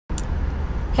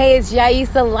Hey, it's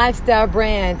Yaisa Lifestyle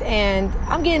Brand, and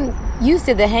I'm getting used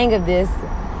to the hang of this,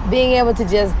 being able to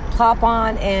just plop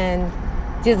on and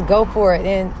just go for it.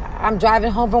 And I'm driving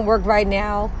home from work right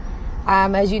now.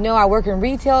 As you know, I work in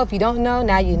retail. If you don't know,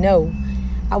 now you know.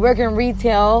 I work in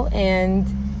retail, and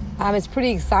it's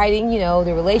pretty exciting. You know,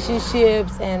 the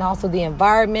relationships and also the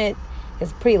environment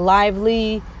is pretty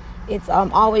lively. It's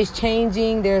always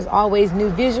changing. There's always new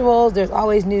visuals. There's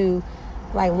always new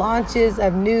launches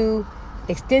of new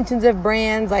extensions of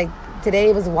brands. Like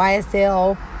today was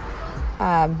YSL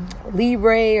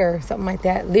Libre or something like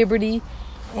that, Liberty.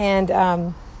 And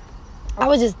I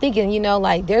was just thinking,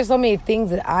 there's so many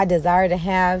things that I desire to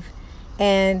have.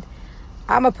 And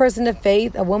I'm a person of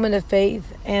faith, a woman of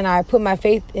faith, and I put my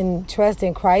faith and trust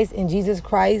in Christ, in Jesus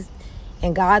Christ,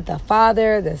 and God the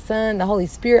Father, the Son, the Holy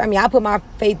Spirit. I put my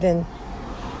faith in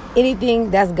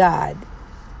anything that's God.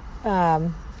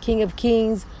 King of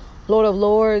Kings, Lord of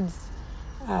Lords,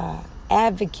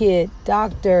 advocate,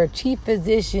 doctor, chief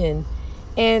physician.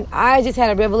 And I just had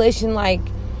a revelation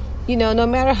no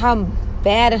matter how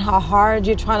bad and how hard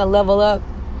you're trying to level up,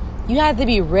 you have to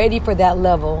be ready for that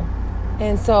level.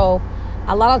 And so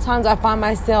a lot of times I find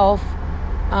myself,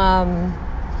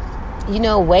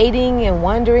 waiting and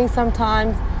wondering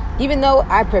sometimes, even though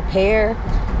I prepare,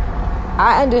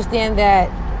 I understand that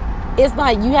it's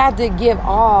like you have to give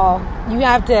all. You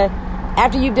have to,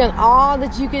 after you've done all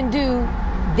that you can do,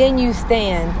 then you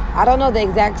stand. I don't know the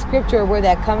exact scripture where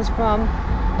that comes from,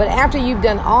 but after you've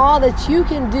done all that you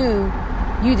can do,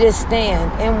 you just stand.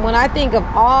 And when I think of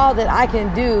all that I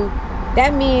can do,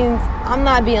 that means I'm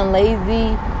not being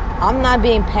lazy. I'm not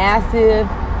being passive.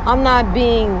 I'm not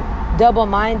being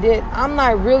double-minded. I'm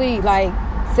not really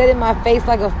setting my face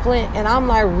like a flint. And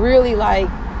I'm really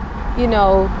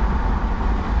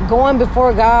going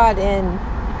before God and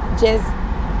just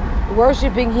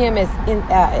worshiping Him as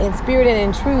in spirit and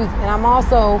in truth. And I'm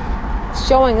also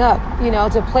showing up,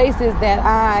 to places that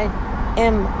I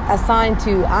am assigned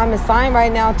to. I'm assigned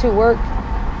right now to work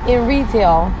in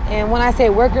retail. And when I say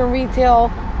work in retail,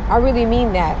 I really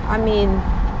mean that.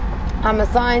 I'm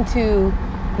assigned to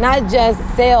not just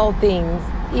sell things,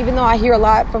 even though I hear a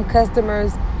lot from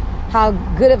customers how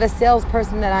good of a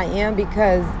salesperson that I am,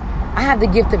 because I have the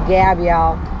gift of gab,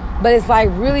 y'all. But it's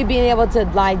really being able to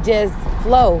just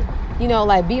flow,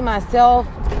 be myself,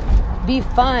 be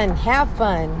fun, have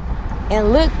fun,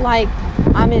 and look like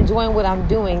I'm enjoying what I'm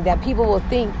doing, that people will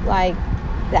think that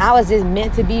I was just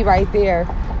meant to be right there.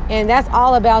 And that's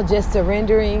all about just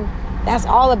surrendering. That's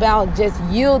all about just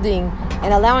yielding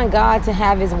and allowing God to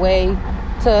have His way,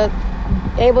 to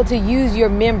able to use your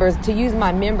members, to use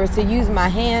my members, to use my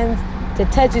hands, to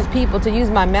touch His people, to use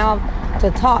my mouth,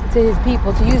 to talk to His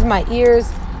people, to use my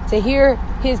ears, to hear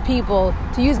His people,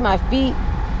 to use my feet,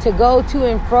 to go to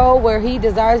and fro where He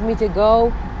desires me to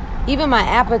go. Even my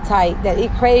appetite, that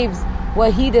it craves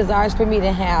what He desires for me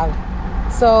to have.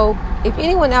 So if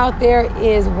anyone out there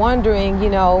is wondering,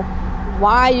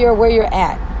 why you're where you're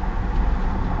at,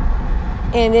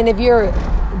 and then if you're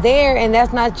there and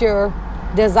that's not your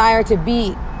desire to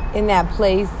be in that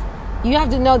place, you have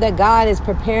to know that God is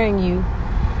preparing you.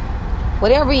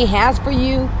 Whatever He has for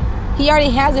you, He already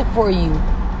has it for you.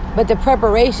 But the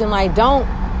preparation, don't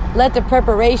let the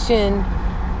preparation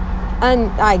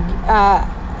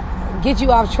get you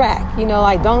off track.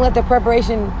 Don't let the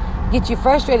preparation get you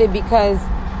frustrated, because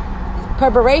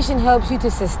preparation helps you to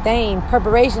sustain.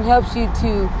 Preparation helps you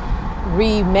to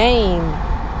remain.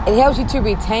 It helps you to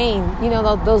retain,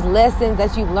 those lessons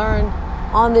that you've learned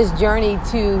on this journey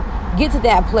to get to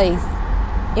that place.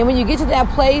 And when you get to that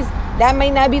place, that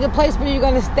may not be the place where you're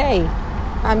going to stay.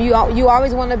 You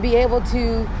always want to be able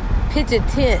to pitch a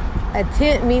tent. A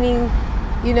tent meaning,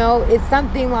 it's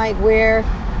something where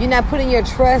you're not putting your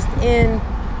trust in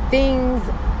things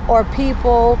or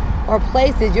people or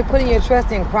places. You're putting your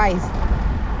trust in Christ.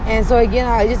 And so again,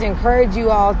 I just encourage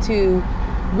you all to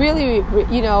really,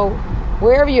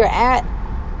 wherever you're at,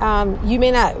 you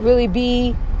may not really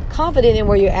be confident in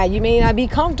where you're at. You may not be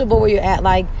comfortable where you're at.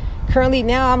 Currently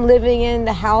now I'm living in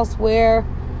the house where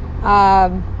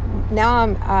now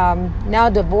I'm now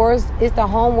divorced. It's the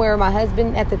home where my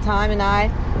husband at the time and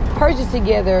I purchased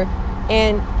together,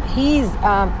 and he's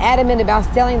adamant about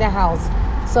selling the house.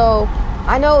 So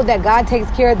I know that God takes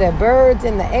care of the birds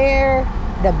in the air,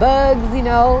 the bugs,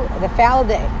 the fowl of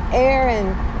the air,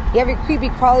 and every creepy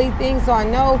crawly thing. So I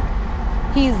know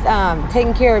He's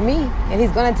taking care of me, and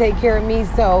He's going to take care of me.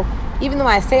 So even though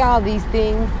I say all these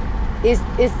things,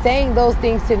 it's saying those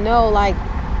things to know,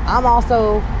 I'm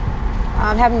also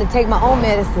having to take my own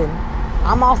medicine.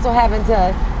 I'm also having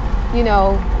to,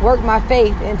 work my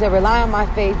faith and to rely on my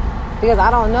faith because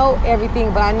I don't know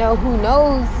everything, but I know who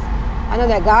knows. I know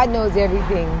that God knows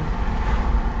everything.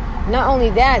 Not only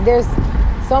that, there's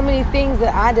so many things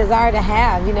that I desire to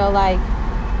have, like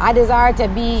I desire to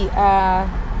be,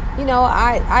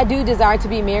 I do desire to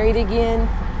be married again,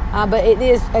 but it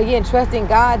is, again, trusting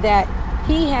God that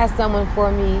He has someone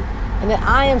for me and that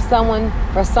I am someone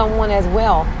for someone as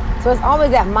well. So it's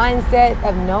always that mindset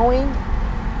of knowing,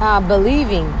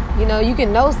 believing. You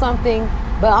can know something,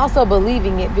 but also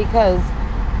believing it, because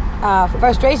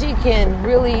frustration can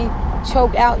really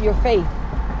choke out your faith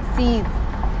seeds.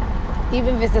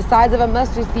 Even if it's the size of a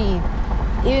mustard seed,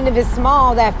 even if it's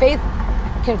small, that faith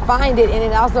can find it, and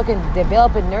it also can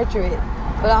develop and nurture it.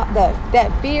 But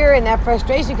that fear and that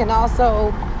frustration can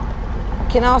also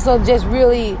just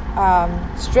really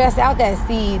stress out that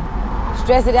seed,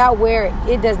 stress it out where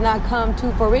it does not come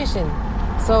to fruition.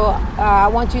 So I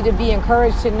want you to be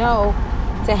encouraged to know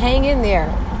to hang in there.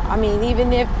 I mean,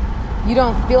 even if you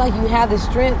don't feel like you have the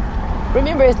strength,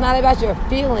 remember, it's not about your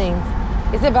feelings.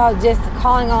 It's about just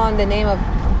calling on the name of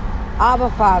Abba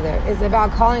Father. It's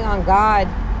about calling on God,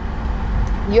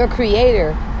 your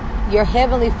Creator, your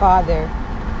Heavenly Father,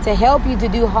 to help you to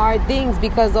do hard things,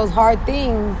 because those hard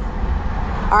things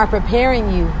are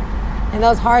preparing you. And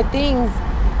those hard things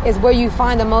is where you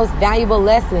find the most valuable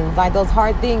lessons. Like those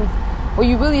hard things where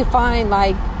you really find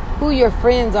like who your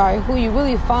friends are, who you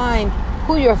really find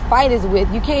who your fight is with.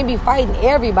 You can't be fighting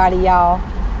everybody, y'all.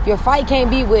 Your fight can't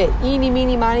be with eeny,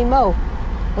 meeny, miny, mo.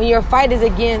 When your fight is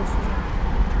against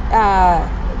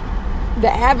the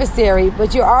adversary,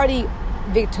 but you're already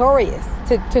victorious.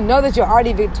 To know that you're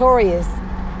already victorious,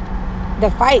 the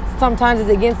fight sometimes is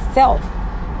against self.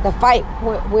 The fight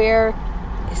where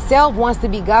self wants to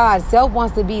be God. Self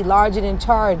wants to be large and in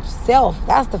charge. Self,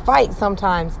 that's the fight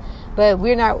sometimes. But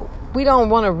we don't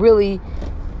want to really,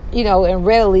 and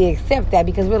readily accept that,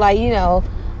 because we're like,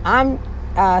 I'm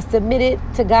submitted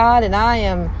to God, and I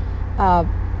am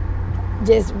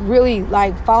just really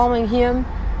like following Him.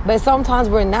 But sometimes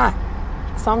we're not.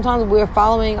 Sometimes we're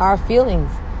following our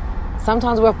feelings.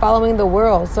 Sometimes we're following the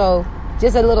world. So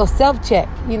just a little self-check,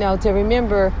 to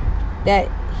remember that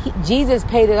Jesus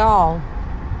paid it all.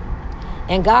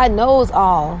 And God knows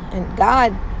all. And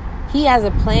God, He has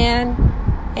a plan.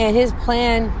 And His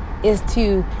plan is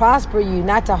to prosper you,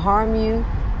 not to harm you.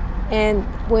 And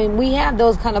when we have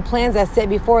those kind of plans that's set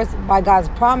before us by God's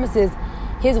promises,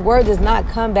 His word does not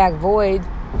come back void.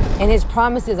 And His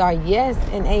promises are yes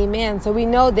and amen. So we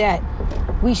know that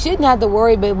we shouldn't have to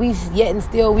worry, but we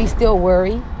still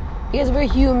worry, because we're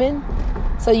human.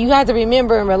 So you have to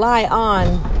remember and rely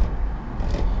on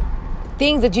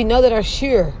things that you know that are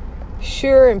sure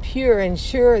and pure, and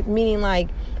sure meaning like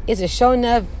it's a sure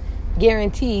enough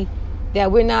guarantee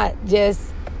that we're not just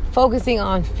focusing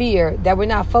on fear, that we're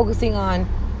not focusing on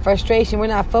frustration, we're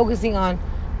not focusing on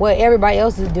what everybody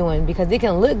else is doing, because it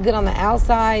can look good on the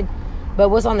outside, but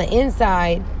what's on the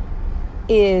inside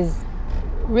is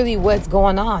really what's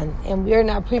going on. And we're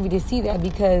not privy to see that,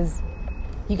 because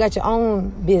you got your own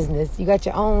business, you got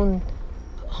your own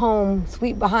home,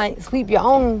 sweep your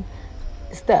own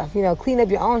stuff, clean up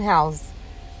your own house.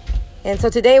 And so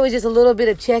today was just a little bit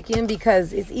of check-in,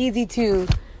 because it's easy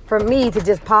for me to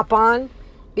just pop on,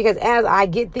 because as I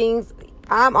get things,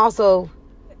 I'm also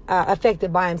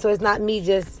affected by them. So it's not me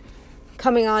just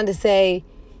coming on to say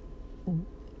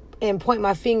and point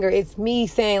my finger. It's me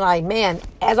saying like, man,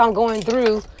 as I'm going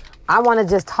through, I want to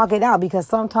just talk it out, because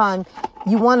sometimes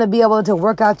you want to be able to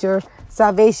work out your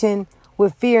salvation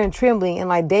with fear and trembling. And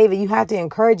like David, you have to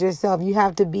encourage yourself. You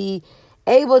have to be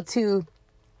able to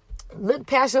look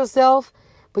past yourself,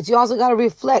 but you also got to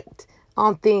reflect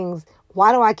on things.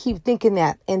 Why do I keep thinking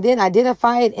that? And then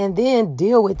identify it, and then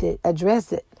deal with it,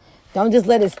 address it. Don't just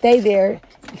let it stay there,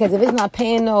 because if it's not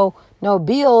paying no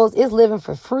bills, it's living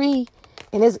for free.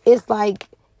 And it's like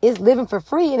it's living for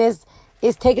free, and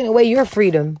it's taking away your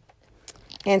freedom.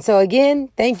 And so again,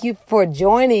 thank you for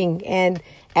joining. And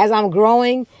as I'm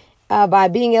growing by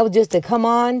being able just to come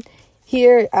on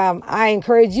here, I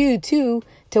encourage you to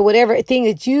whatever thing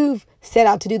that you've set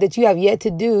out to do that you have yet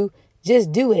to do,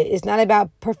 just do it. It's not about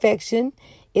perfection.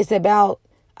 It's about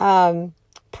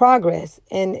progress,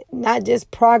 and not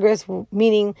just progress,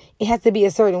 meaning it has to be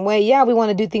a certain way. Yeah, we want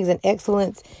to do things in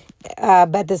excellence,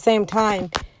 but at the same time,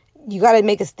 you got to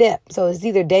make a step. So it's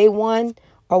either day one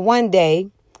or one day,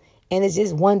 and it's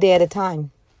just one day at a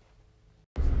time.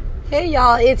 Hey,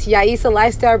 y'all, it's Yaisa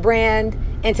Lifestyle Brand,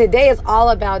 and today is all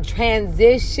about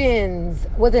transitions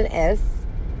with an S.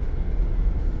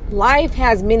 Life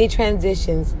has many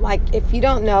transitions. Like, if you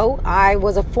don't know, I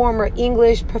was a former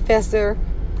English professor,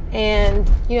 and,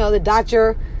 the dot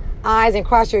your I's and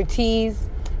cross your T's.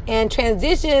 And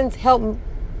transitions help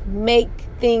make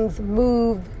things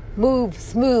move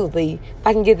smoothly. If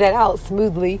I can get that out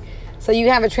smoothly. So you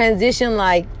have a transition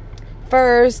like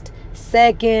first,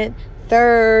 second,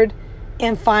 third,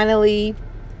 and finally.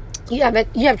 You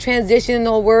have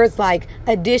transitional words like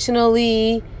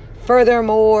additionally,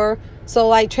 furthermore. So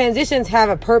like transitions have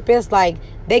a purpose. Like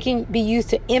they can be used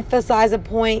to emphasize a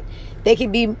point. They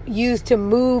can be used to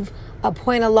move a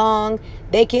point along.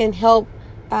 They can help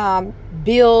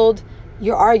build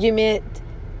your argument,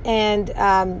 and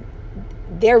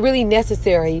they're really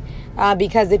necessary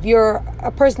because if you're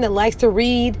a person that likes to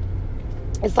read,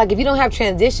 it's like if you don't have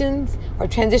transitions or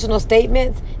transitional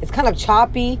statements, it's kind of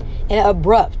choppy and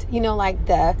abrupt. Like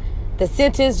the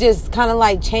sentence just kind of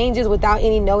like changes without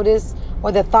any notice,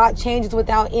 or the thought changes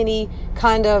without any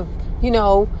kind of,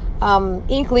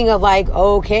 inkling of like,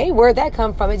 okay, where'd that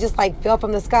come from? It just like fell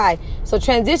from the sky. So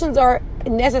transitions are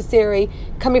necessary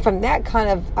coming from that kind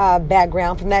of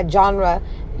background, from that genre,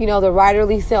 the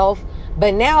writerly self.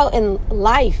 But now in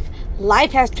life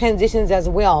has transitions as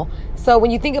well. So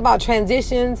when you think about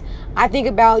transitions, I think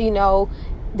about,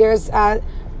 there's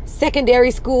secondary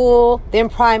school, then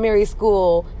primary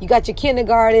school. You got your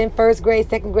kindergarten, first grade,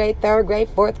 second grade, third grade,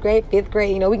 fourth grade, fifth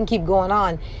grade. We can keep going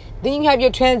on. Then you have your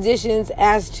transitions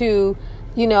as to,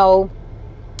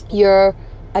 you're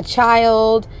a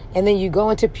child, and then you go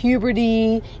into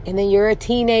puberty, and then you're a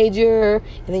teenager,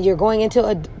 and then you're going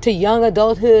into to young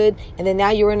adulthood, and then now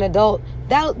you're an adult.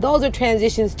 Those are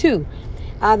transitions too.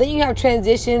 Then you have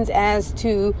transitions as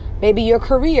to maybe your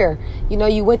career.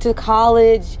 You went to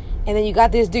college, and then you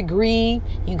got this degree,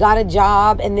 you got a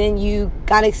job, and then you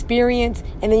got experience,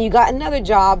 and then you got another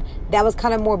job that was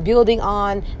kind of more building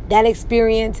on that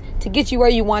experience to get you where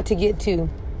you want to get to.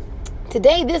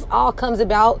 Today, this all comes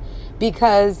about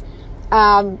because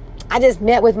I just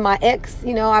met with my ex.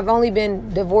 I've only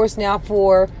been divorced now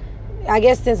for, I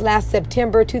guess, since last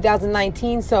September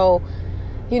 2019. So,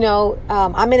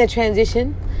 I'm in a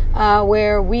transition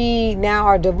where we now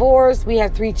are divorced. We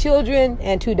have 3 children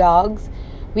and 2 dogs.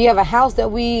 We have a house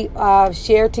that we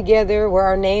share together where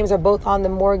our names are both on the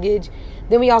mortgage.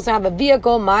 Then we also have a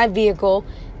vehicle, my vehicle.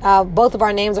 Both of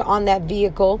our names are on that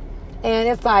vehicle. And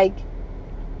it's like,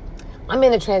 I'm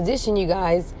in a transition, you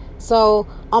guys. So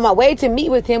on my way to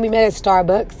meet with him, we met at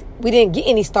Starbucks. We didn't get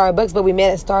any Starbucks, but we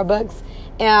met at Starbucks.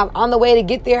 And on the way to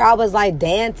get there, I was like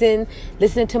dancing,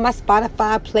 listening to my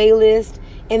Spotify playlist.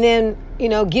 And then,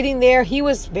 getting there, he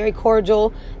was very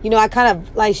cordial. I kind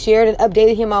of like shared and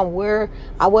updated him on where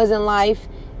I was in life,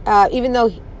 even though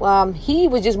he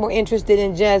was just more interested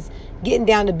in just getting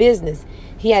down to business.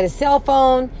 He had a cell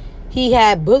phone. He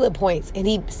had bullet points, and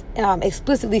he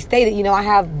explicitly stated, I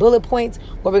have bullet points,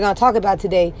 what we're going to talk about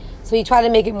today. So he tried to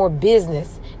make it more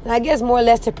business. And I guess more or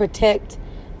less to protect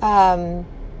our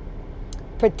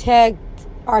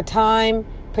time,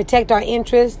 protect our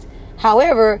interest.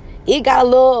 However, it got a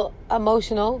little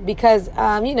emotional because,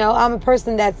 I'm a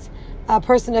person that's a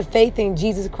person of faith in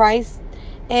Jesus Christ.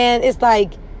 And it's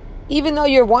like, even though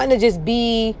you're wanting to just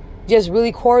be just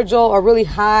really cordial or really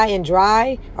high and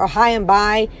dry or high and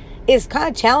by, it's kind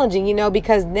of challenging,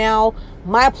 because now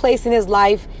my place in his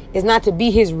life is not to be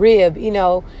his rib,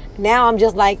 Now I'm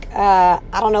just like, I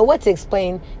don't know what to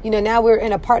explain. Now we're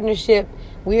in a partnership.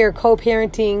 We are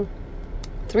co-parenting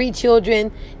 3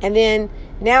 children. And then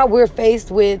now we're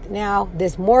faced with now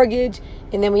this mortgage,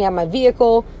 and then we have my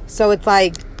vehicle. So it's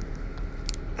like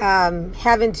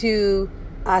having to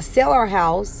sell our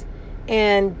house,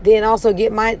 and then also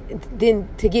get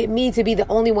me to be the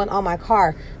only one on my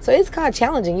car. So it's kind of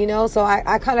challenging, So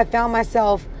I kind of found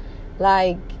myself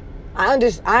like, I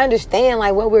understand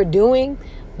like what we're doing,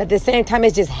 but at the same time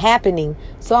it's just happening.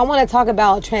 So I want to talk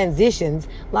about transitions,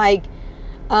 like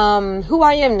who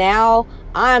I am now.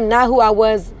 I'm not who I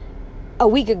was a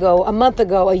week ago, a month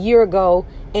ago, a year ago,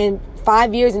 and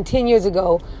 5 years and 10 years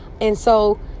ago. And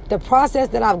so the process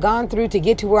that I've gone through to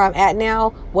get to where I'm at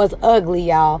now was ugly,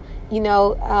 y'all.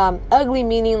 Ugly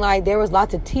meaning like there was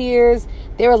lots of tears,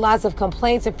 there were lots of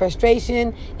complaints and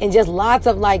frustration, and just lots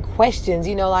of like questions,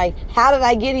 like, how did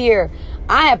I get here?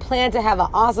 I had planned to have an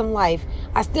awesome life.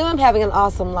 I still am having an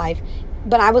awesome life,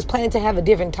 but I was planning to have a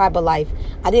different type of life.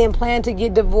 I didn't plan to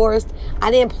get divorced. I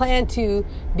didn't plan to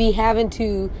be having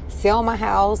to sell my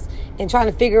house and trying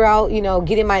to figure out,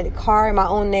 getting my car in my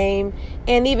own name.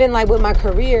 And even like with my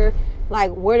career,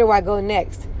 like, where do I go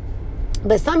next?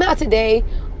 But somehow today,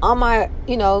 on my,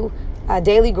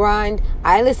 daily grind,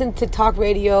 I listen to talk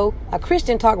radio, a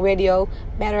Christian talk radio,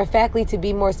 matter of factly, to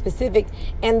be more specific.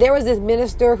 And there was this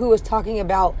minister who was talking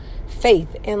about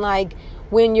faith. And like,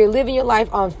 when you're living your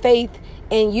life on faith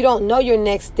and you don't know your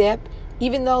next step,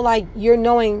 even though like you're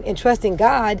knowing and trusting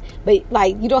God, but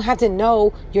like you don't have to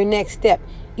know your next step.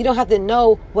 You don't have to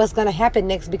know what's going to happen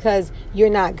next because you're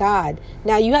not God.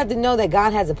 Now you have to know that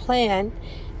God has a plan,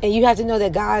 and you have to know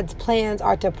that God's plans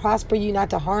are to prosper you, not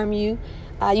to harm you.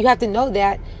 You have to know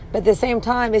that, but at the same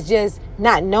time, it's just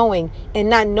not knowing. And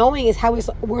not knowing is how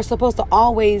we're supposed to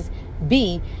always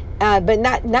be, but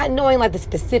not knowing like the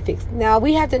specifics. Now,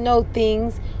 we have to know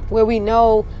things where we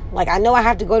know, like I know I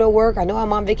have to go to work. I know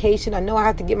I'm on vacation. I know I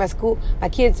have to get my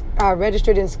kids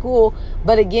registered in school.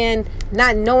 But again,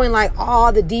 not knowing like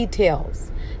all the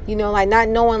details, like not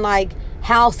knowing like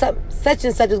how such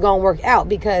and such is going to work out.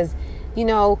 Because,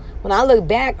 when I look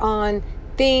back on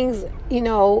things,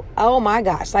 oh my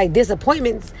gosh, like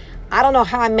disappointments, I don't know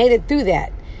how I made it through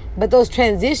that. But those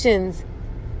transitions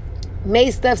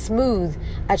made stuff smooth.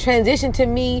 A transition to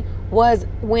me was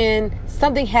when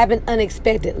something happened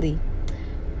unexpectedly,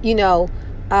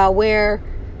 where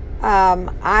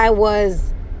I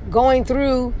was going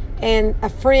through and a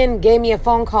friend gave me a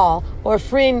phone call, or a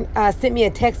friend sent me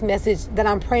a text message that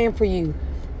I'm praying for you.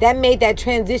 That made that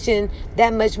transition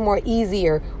that much more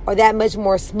easier, or that much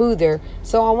more smoother.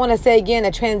 So I want to say again,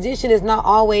 a transition is not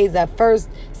always a first,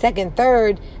 second,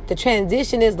 third. The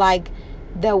transition is like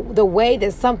the way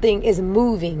that something is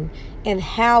moving and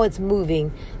how it's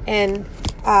moving. And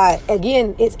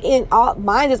again, it's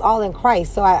mine is all in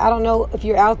Christ. So I don't know if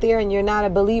you're out there and you're not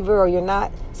a believer, or you're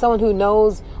not someone who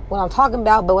knows what I'm talking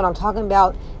about, but what I'm talking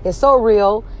about is so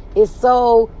real. It's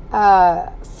so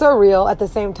surreal at the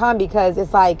same time, because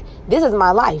it's like, this is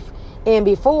my life. And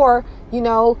before,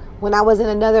 when I was in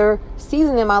another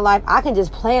season in my life, I can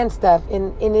just plan stuff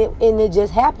and it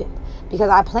just happened because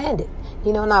I planned it,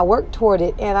 and I worked toward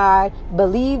it, and I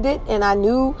believed it, and I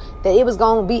knew that it was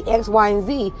going to be X, Y, and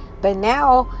Z. But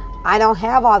now I don't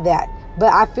have all that.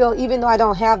 But I feel, even though I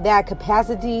don't have that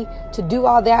capacity to do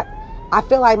all that, I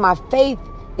feel like my faith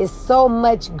is so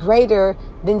much greater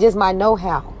than just my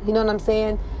know-how. You know what I'm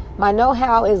saying? My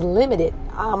know-how is limited.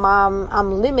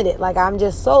 I'm limited. Like, I'm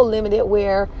just so limited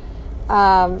where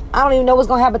I don't even know what's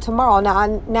going to happen tomorrow.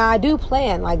 Now I do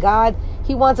plan. Like, God,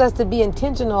 He wants us to be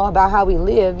intentional about how we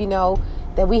live,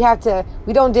 that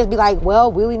we don't just be like,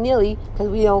 well, willy-nilly,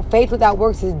 because, faith without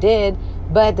works is dead.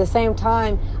 But at the same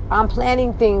time, I'm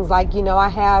planning things like, I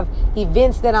have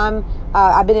events that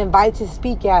I've been invited to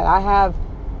speak at. I have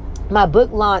my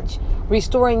book launch,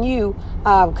 Restoring You,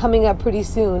 coming up pretty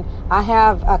soon. I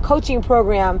have a coaching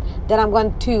program that I'm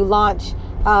going to launch,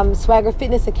 Swagger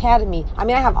Fitness Academy. I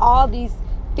have all these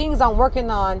things I'm working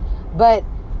on, but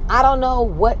I don't know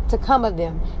what to come of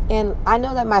them. And I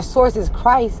know that my source is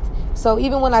Christ. So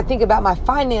even when I think about my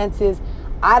finances,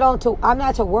 I'm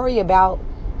not to worry about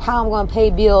how I'm going to pay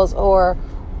bills or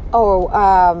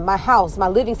my house, my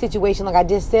living situation. Like I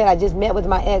just said, I just met with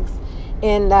my ex,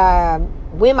 and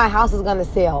when my house is going to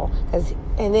sell,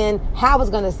 and then how it's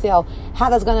going to sell, how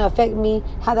that's going to affect me,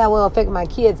 how that will affect my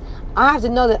kids. I have to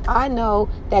know that I know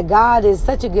that God is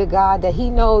such a good God that He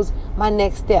knows my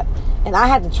next step. And I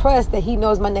have to trust that He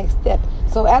knows my next step.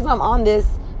 So as I'm on this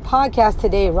podcast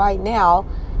today, right now,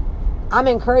 I'm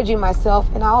encouraging myself,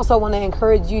 and I also want to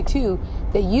encourage you too,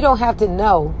 that you don't have to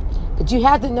know, but you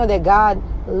have to know that God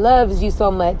loves you so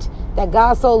much, that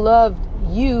God so loved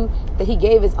you that He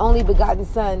gave His only begotten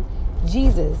Son,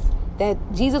 Jesus. That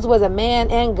Jesus was a man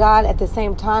and God at the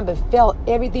same time, but felt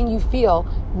everything you feel,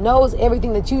 knows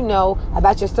everything that you know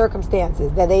about your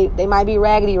circumstances, that they might be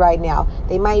raggedy right now.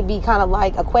 They might be kind of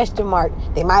like a question mark.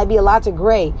 They might be a lot of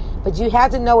gray. But you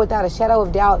have to know without a shadow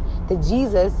of doubt that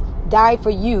Jesus died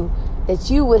for you, that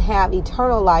you would have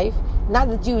eternal life. Not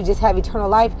that you would just have eternal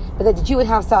life, but that you would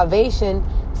have salvation,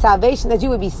 that you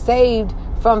would be saved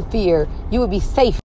from fear. You would be safe.